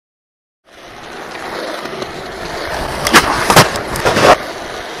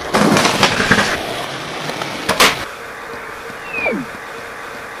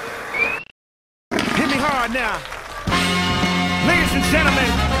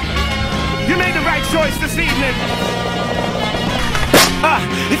voice this evening.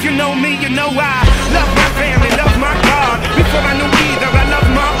 If you know me, you know I love my family, love my God. Before I knew either, I love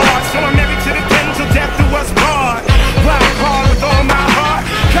my art. So I'm married to the pen till death do us part. Why?